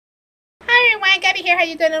everyone, Gabby here. How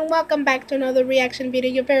you doing? And welcome back to another reaction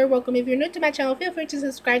video. You're very welcome. If you're new to my channel, feel free to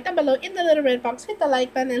subscribe down below in the little red box. Hit the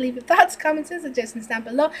like button and leave your thoughts, comments, and suggestions down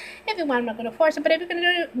below. If you want, I'm not going to force it, but if you're going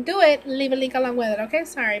to do it, leave a link along with it, okay?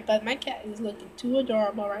 Sorry, but my cat is looking too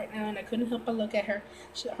adorable right now, and I couldn't help but look at her.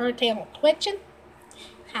 Her tail twitching.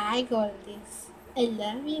 Hi, Goldies. I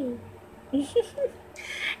love you.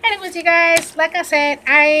 Anyways, you guys, like I said,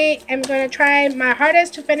 I am going to try my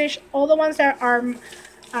hardest to finish all the ones that are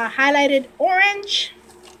highlighted orange.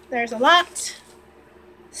 There's a lot,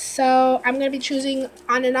 so I'm going to be choosing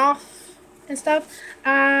on and off and stuff.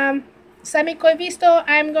 Semi Koi Visto,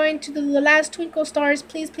 I'm going to do the last Twinklestars,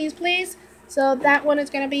 please, please, please. So that one is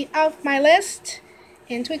going to be off my list,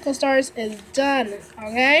 and Twinklestars is done,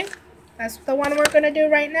 okay? That's the one we're going to do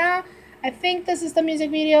right now. I think this is the music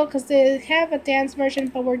video because they have a dance version,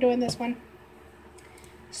 but we're doing this one.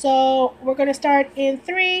 So we're going to start in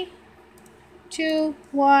 3, 2,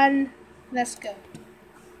 1, let's go.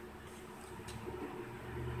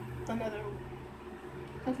 Another one.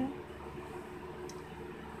 Okay.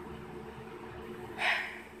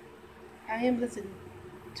 I am listening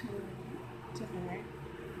to something, right?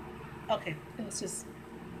 Okay, it was just...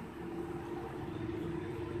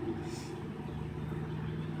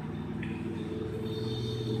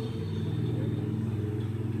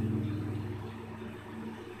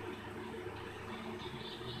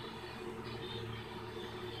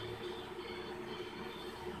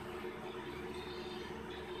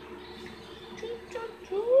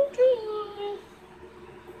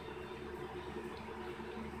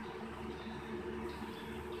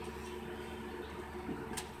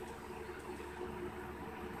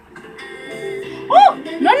 Oh!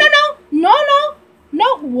 No, no, no! No, no!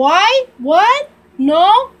 No! Why? What?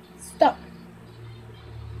 No! Stop.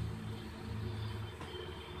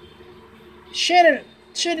 Shouldn't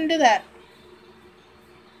do that.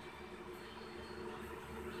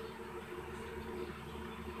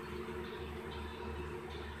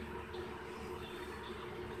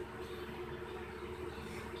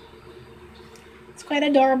 It's quite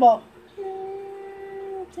adorable.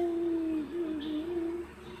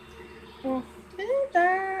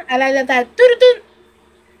 I like that.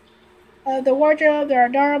 The wardrobe, they're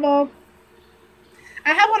adorable.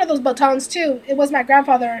 I have one of those batons too. It was my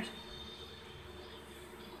grandfather's.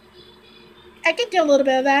 I can do a little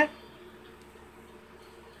bit of that.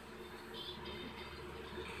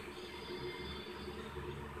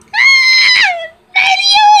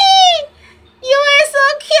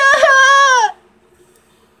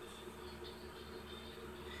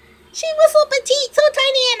 She was so petite, so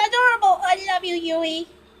tiny and adorable. I love you, Yui.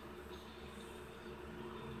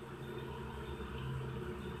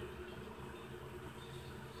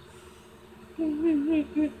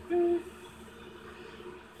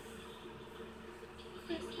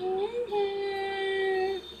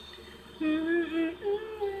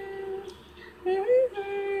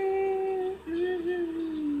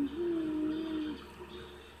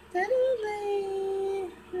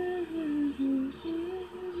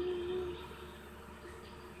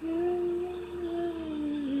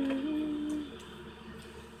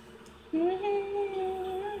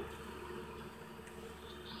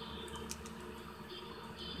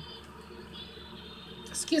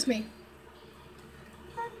 Excuse me.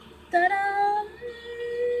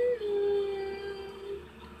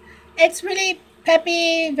 It's really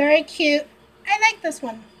peppy, very cute. I like this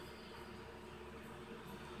one.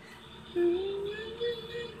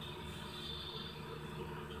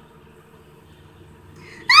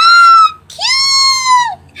 Ah,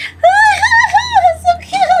 cute! So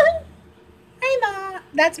cute! Hi, Ma.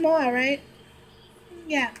 That's Moa, right?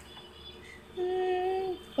 Yeah.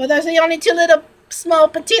 Well, those are the only two little, small,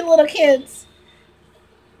 petite little kids.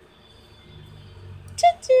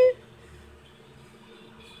 Choo-choo.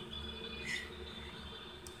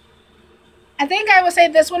 I think I would say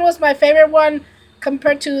this one was my favorite one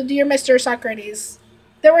compared to Dear Mr. Socrates.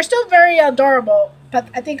 They were still very adorable, but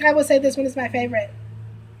I think I would say this one is my favorite.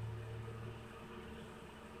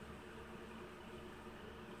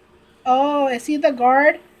 Oh, is he the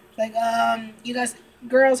guard? Like, you guys,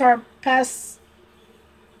 girls are past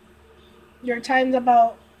your times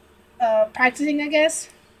about practicing, I guess.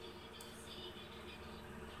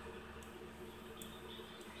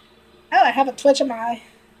 Oh, I have a twitch in my eye.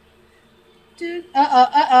 Dude,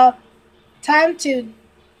 time to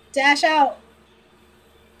dash out.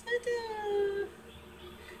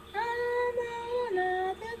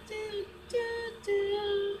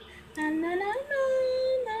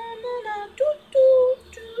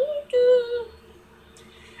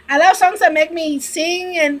 I love songs that make me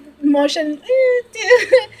sing and motion,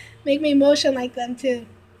 make me motion like them too.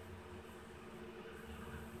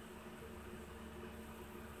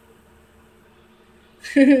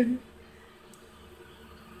 Think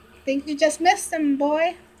you just missed him,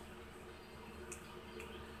 boy.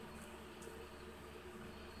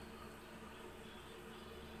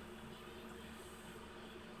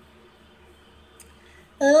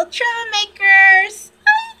 Little troublemakers.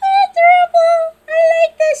 Oh, adorable. I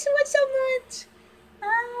like this one so much. Ah,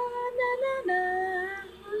 na, na, na.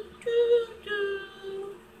 Doo,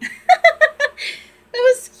 doo. That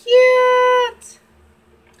was cute.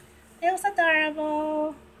 It was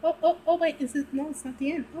adorable. Oh, oh, oh, wait. Is it? No, it's not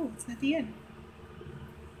the end. Oh, it's not the end.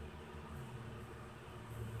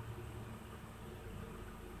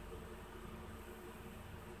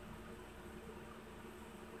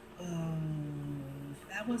 Oh,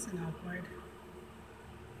 that wasn't awkward.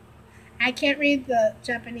 I can't read the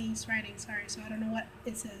Japanese writing, sorry, so I don't know what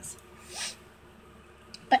it says.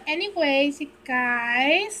 But anyways, you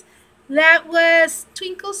guys, that was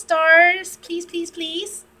Twinkle Stars. Please, please,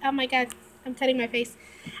 please. Oh my god, I'm cutting my face.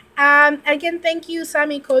 Again, thank you,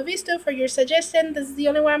 Sami Covisto, for your suggestion. This is the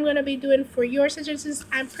only one I'm going to be doing for your suggestions.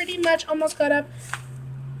 I'm pretty much almost caught up.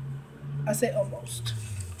 I say almost.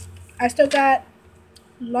 I still got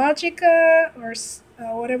Logica or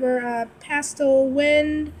whatever, Pastel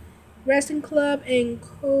Wind, Wrestling Club, and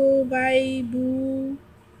Kobaibu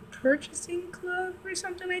Purchasing Club or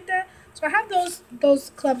something like that. So I have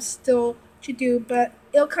those clubs still to do, but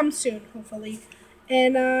it'll come soon, hopefully.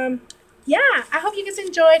 And yeah, I hope you guys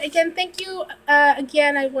enjoyed. Again, thank you.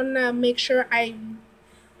 Again, I want to make sure I'm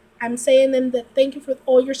saying them that thank you for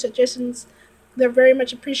all your suggestions. They're very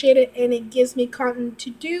much appreciated, and it gives me content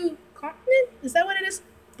to do. Content? Is that what it is?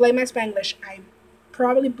 Blame my Spanglish. I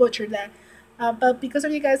probably butchered that. But because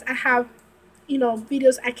of you guys, I have,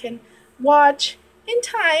 videos I can watch in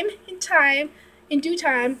due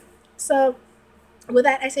time. So with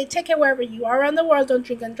that, I say take care wherever you are around the world. Don't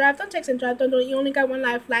drink and drive. Don't text and drive. Don't do it. You only got one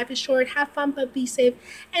life. Life is short. Have fun, but be safe.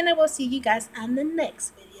 And I will see you guys on the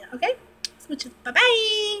next video. Okay? Smooches.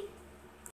 Bye-bye.